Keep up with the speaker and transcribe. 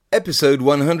Episode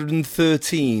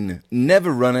 113,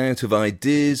 Never Run Out of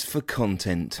Ideas for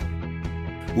Content.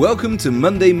 Welcome to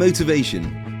Monday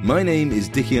Motivation. My name is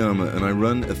Dickie Armour and I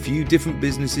run a few different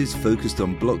businesses focused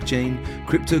on blockchain,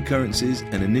 cryptocurrencies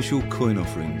and initial coin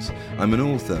offerings. I'm an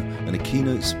author and a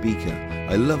keynote speaker.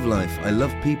 I love life, I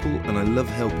love people and I love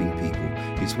helping people.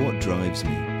 It's what drives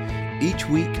me. Each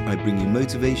week I bring you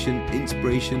motivation,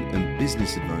 inspiration and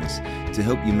business advice to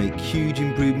help you make huge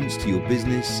improvements to your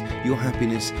business, your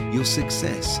happiness, your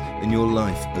success and your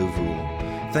life overall.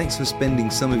 Thanks for spending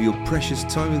some of your precious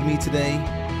time with me today.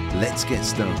 Let's get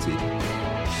started.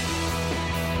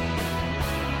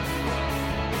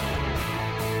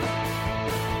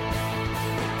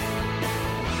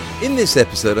 In this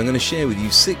episode, I'm going to share with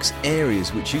you 6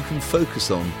 areas which you can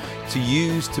focus on to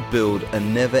use to build a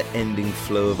never-ending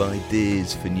flow of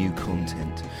ideas for new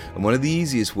content. And one of the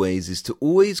easiest ways is to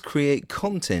always create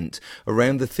content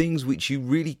around the things which you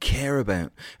really care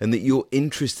about and that you're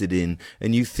interested in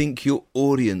and you think your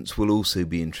audience will also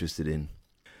be interested in.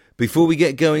 Before we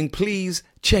get going, please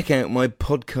check out my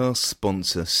podcast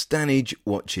sponsor, Stanage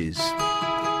Watches.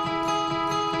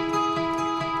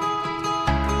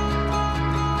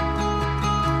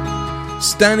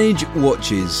 Stanage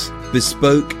Watches,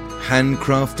 bespoke,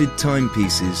 handcrafted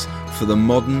timepieces for the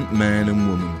modern man and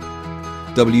woman.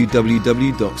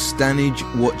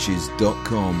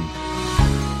 www.stanagewatches.com.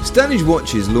 Stanage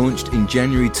Watches launched in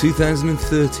January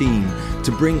 2013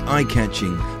 to bring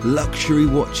eye-catching, luxury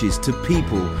watches to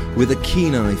people with a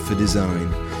keen eye for design.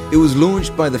 It was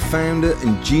launched by the founder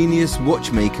and genius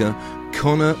watchmaker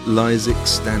Conor Lysak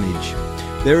Stanage.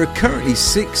 There are currently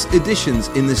 6 editions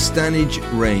in the Stanage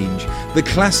range: the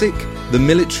Classic, the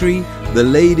Military, the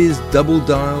Ladies Double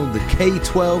Dial, the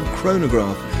K12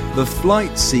 Chronograph, the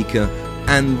Flight Seeker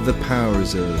and the Power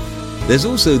Reserve. There's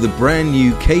also the brand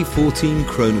new K14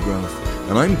 Chronograph,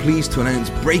 and I'm pleased to announce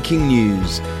breaking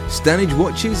news. Stanage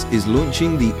Watches is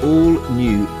launching the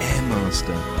all-new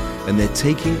Airmaster, and they're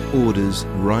taking orders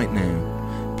right now.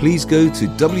 Please go to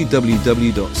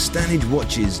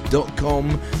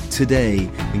www.stanagewatches.com today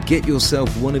and get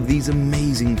yourself one of these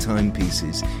amazing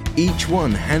timepieces, each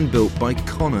one hand-built by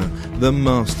Conor, the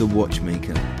master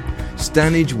watchmaker.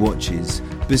 Stanage Watches,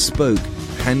 bespoke,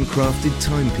 handcrafted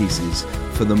timepieces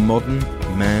for the modern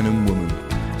man and woman.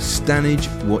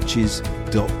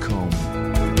 stanagewatches.com.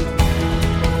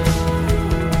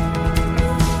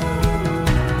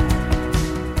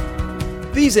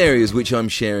 These areas which I'm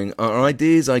sharing are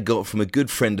ideas I got from a good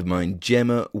friend of mine,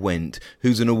 Gemma Went,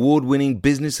 who's an award-winning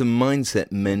business and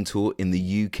mindset mentor in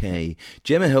the UK.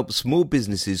 Gemma helps small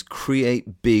businesses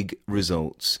create big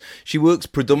results. She works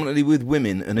predominantly with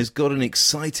women and has got an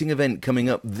exciting event coming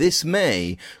up this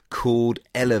May called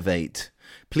Elevate.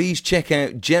 Please check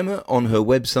out Gemma on her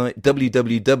website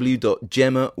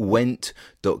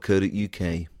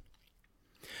www.gemmawent.co.uk.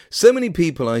 So many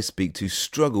people I speak to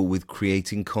struggle with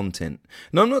creating content.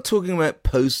 Now, I'm not talking about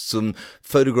posts and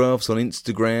photographs on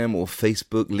Instagram or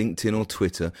Facebook, LinkedIn or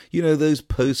Twitter. You know, those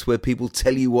posts where people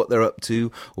tell you what they're up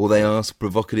to or they ask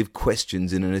provocative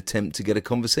questions in an attempt to get a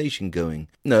conversation going.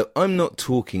 No, I'm not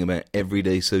talking about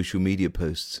everyday social media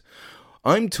posts.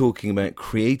 I'm talking about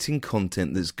creating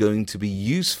content that's going to be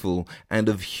useful and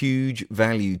of huge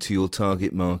value to your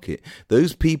target market,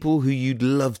 those people who you'd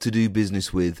love to do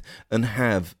business with and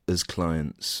have as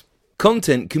clients.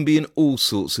 Content can be in all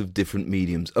sorts of different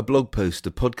mediums: a blog post,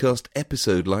 a podcast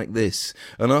episode like this,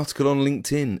 an article on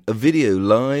LinkedIn, a video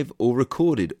live or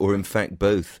recorded, or in fact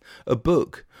both, a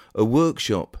book, a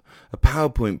workshop, a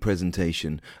PowerPoint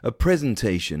presentation, a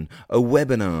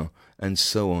webinar, and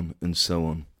so on and so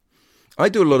on. I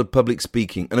do a lot of public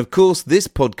speaking and of course this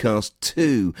podcast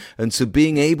too, and so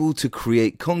being able to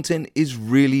create content is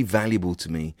really valuable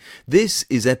to me. This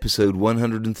is episode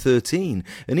 113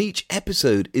 and each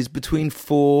episode is between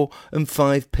 4 and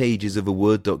 5 pages of a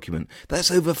Word document.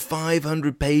 That's over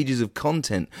 500 pages of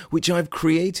content which I've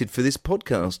created for this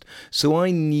podcast. So I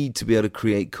need to be able to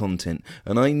create content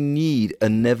and I need a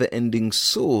never-ending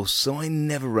source so I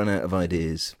never run out of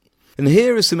ideas. And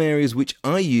here are some areas which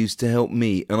I use to help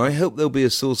me, and I hope they'll be a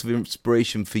source of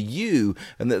inspiration for you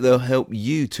and that they'll help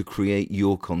you to create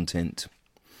your content.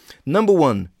 Number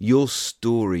 1, your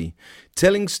story.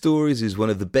 Telling stories is one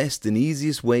of the best and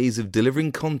easiest ways of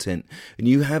delivering content, and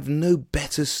you have no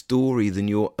better story than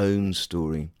your own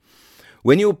story.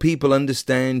 When your people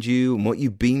understand you and what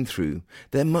you've been through,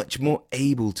 they're much more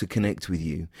able to connect with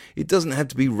you. It doesn't have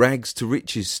to be rags to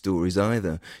riches stories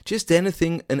either. Just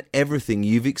anything and everything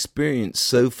you've experienced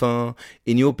so far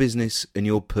in your business and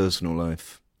your personal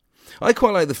life. I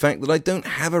quite like the fact that I don't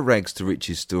have a rags to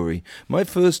riches story. My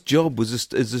first job was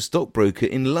as a stockbroker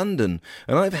in London,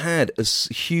 and I've had a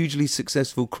hugely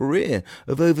successful career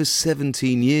of over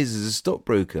 17 years as a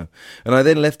stockbroker. And I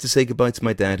then left to say goodbye to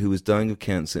my dad, who was dying of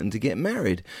cancer, and to get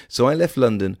married. So I left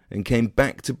London and came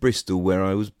back to Bristol, where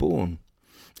I was born.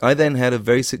 I then had a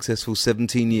very successful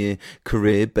 17-year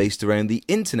career based around the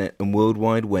internet and World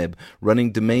Wide Web,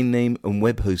 running domain name and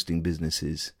web hosting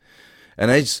businesses.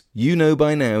 And as you know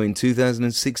by now, in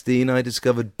 2016 I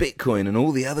discovered Bitcoin and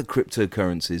all the other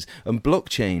cryptocurrencies and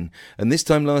blockchain. And this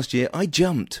time last year I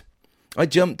jumped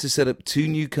to set up 2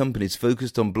 new companies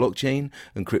focused on blockchain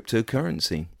and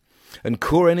cryptocurrency. And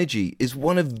Core Energy is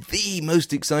one of the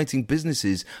most exciting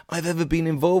businesses I've ever been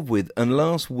involved with, and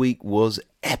last week was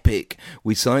epic.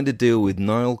 We signed a deal with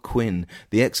Niall Quinn,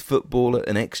 the ex-footballer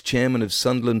and ex-chairman of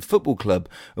Sunderland Football Club,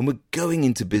 and we're going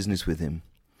into business with him.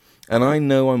 And I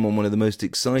know I'm on one of the most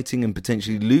exciting and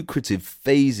potentially lucrative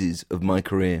phases of my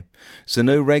career. So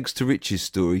no rags to riches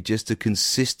story, just a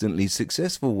consistently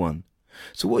successful one.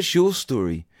 So what's your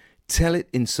story? Tell it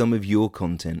in some of your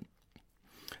content.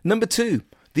 Number 2.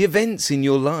 The events in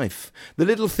your life. The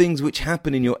little things which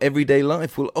happen in your everyday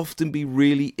life will often be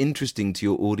really interesting to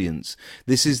your audience.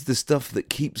 This is the stuff that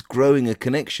keeps growing a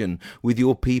connection with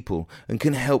your people and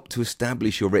can help to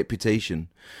establish your reputation.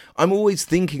 I'm always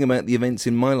thinking about the events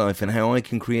in my life and how I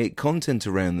can create content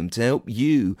around them to help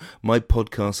you, my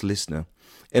podcast listener.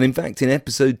 And in fact, in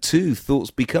episode 2, Thoughts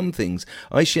Become Things,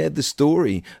 I shared the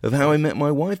story of how I met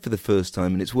my wife for the first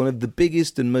time, and it's one of the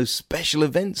biggest and most special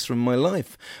events from my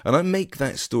life. And I make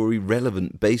that story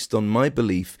relevant based on my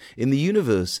belief in the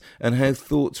universe and how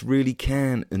thoughts really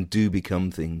can and do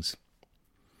become things.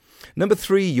 Number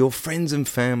 3, your friends and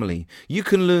family. You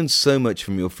can learn so much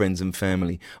from your friends and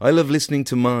family. I love listening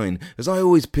to mine, as I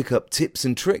always pick up tips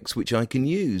and tricks which I can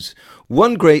use.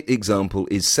 One great example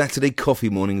is Saturday coffee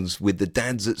mornings with the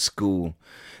dads at school.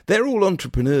 They're all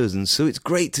entrepreneurs, and so it's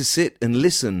great to sit and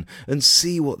listen and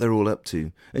see what they're all up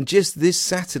to. And just this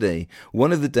Saturday,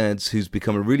 one of the dads, who's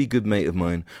become a really good mate of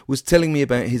mine, was telling me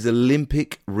about his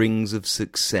Olympic rings of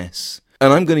success.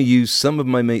 And I'm going to use some of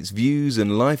my mate's views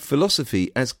and life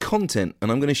philosophy as content,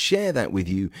 and I'm going to share that with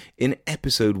you in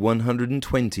episode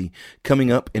 120,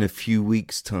 coming up in a few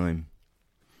weeks' time.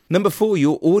 Number 4,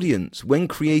 your audience. When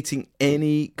creating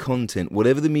any content,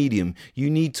 whatever the medium,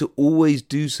 you need to always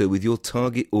do so with your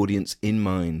target audience in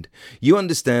mind. You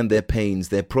understand their pains,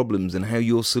 their problems, and how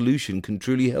your solution can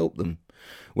truly help them.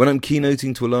 When I'm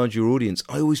keynoting to a larger audience,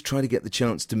 I always try to get the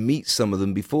chance to meet some of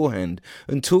them beforehand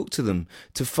and talk to them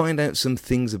to find out some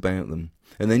things about them.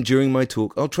 And then during my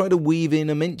talk, I'll try to weave in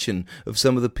a mention of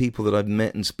some of the people that I've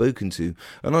met and spoken to,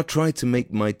 and I'll try to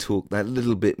make my talk that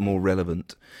little bit more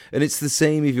relevant. And it's the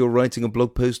same if you're writing a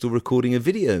blog post or recording a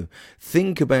video.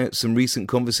 Think about some recent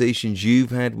conversations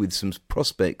you've had with some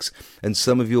prospects and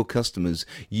some of your customers.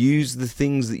 Use the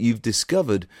things that you've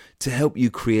discovered to help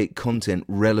you create content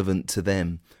relevant to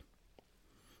them.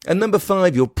 And number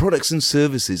 5, your products and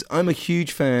services. I'm a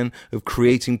huge fan of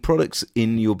creating products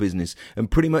in your business, and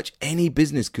pretty much any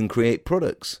business can create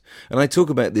products. And I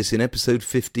talk about this in episode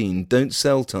 15, Don't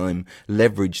Sell Time,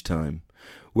 Leverage Time,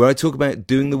 where I talk about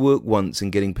doing the work once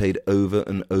and getting paid over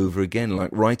and over again,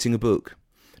 like writing a book.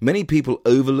 Many people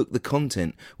overlook the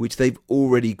content which they've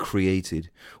already created.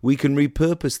 We can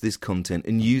repurpose this content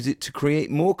and use it to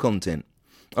create more content.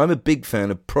 I'm a big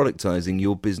fan of productizing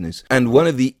your business, and one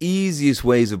of the easiest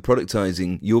ways of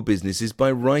productizing your business is by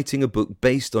writing a book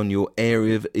based on your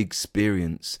area of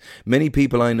experience. Many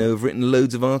people I know have written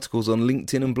loads of articles on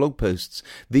LinkedIn and blog posts.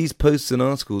 These posts and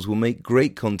articles will make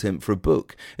great content for a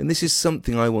book, and this is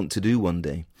something I want to do one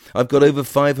day. I've got over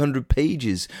 500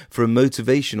 pages for a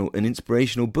motivational and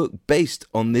inspirational book based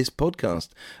on this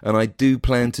podcast, and I do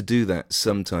plan to do that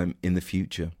sometime in the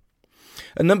future.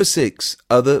 And number 6,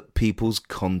 other people's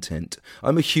content.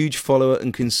 I'm a huge follower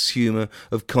and consumer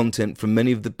of content from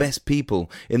many of the best people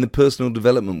in the personal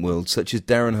development world, such as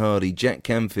Darren Hardy, Jack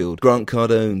Canfield, Grant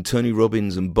Cardone, Tony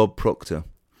Robbins, and Bob Proctor.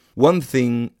 One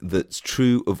thing that's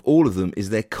true of all of them is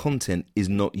their content is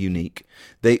not unique.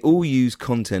 They all use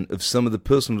content of some of the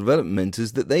personal development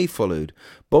mentors that they followed.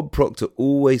 Bob Proctor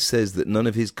always says that none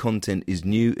of his content is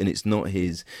new and it's not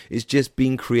his. It's just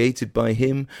being created by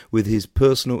him with his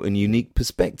personal and unique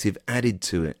perspective added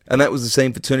to it. And that was the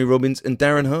same for Tony Robbins and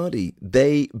Darren Hardy.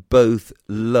 They both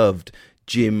loved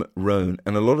Jim Rohn,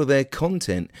 and a lot of their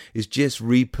content is just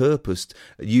repurposed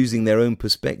using their own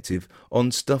perspective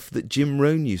on stuff that Jim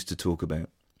Rohn used to talk about.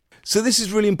 So this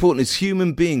is really important. As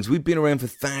human beings, we've been around for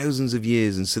thousands of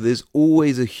years, and so there's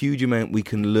always a huge amount we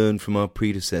can learn from our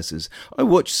predecessors. I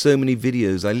watch so many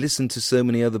videos, I listen to so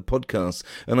many other podcasts,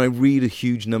 and I read a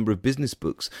huge number of business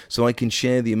books, so I can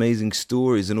share the amazing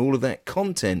stories and all of that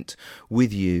content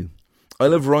with you. I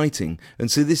love writing,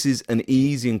 and so this is an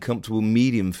easy and comfortable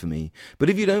medium for me. But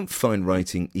if you don't find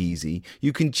writing easy,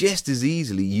 you can just as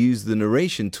easily use the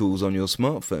narration tools on your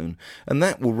smartphone, and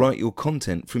that will write your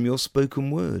content from your spoken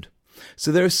word.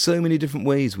 So there are so many different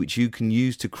ways which you can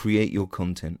use to create your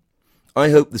content.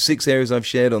 I hope the 6 areas I've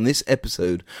shared on this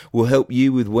episode will help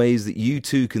you with ways that you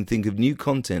too can think of new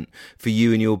content for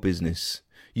you and your business.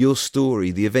 Your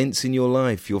story, the events in your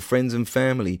life, your friends and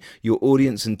family, your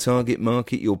audience and target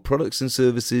market, your products and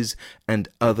services, and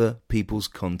other people's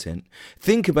content.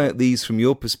 Think about these from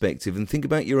your perspective and think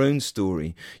about your own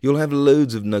story. You'll have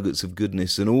loads of nuggets of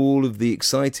goodness, and all of the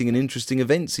exciting and interesting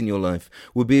events in your life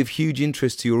will be of huge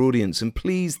interest to your audience. And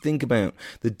please think about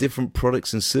the different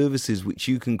products and services which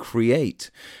you can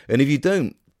create. And if you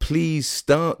don't, please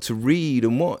start to read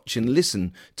and watch and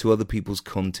listen to other people's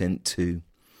content too.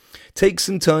 Take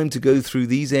some time to go through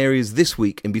these areas this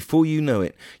week, and before you know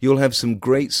it, you'll have some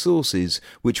great sources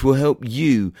which will help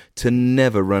you to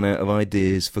never run out of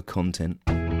ideas for content.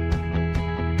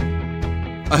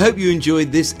 I hope you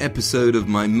enjoyed this episode of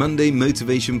my Monday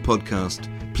Motivation Podcast.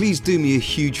 Please do me a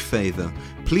huge favour.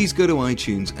 Please go to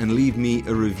iTunes and leave me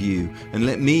a review and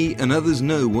let me and others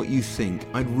know what you think.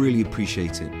 I'd really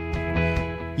appreciate it.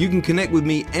 You can connect with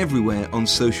me everywhere on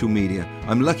social media.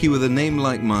 I'm lucky with a name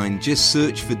like mine. Just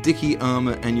search for Dickie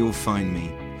Armour and you'll find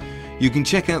me. You can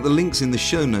check out the links in the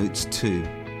show notes too.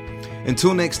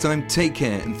 Until next time, take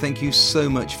care and thank you so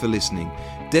much for listening.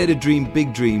 Dare to dream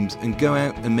big dreams and go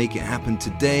out and make it happen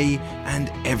today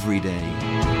and every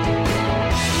day.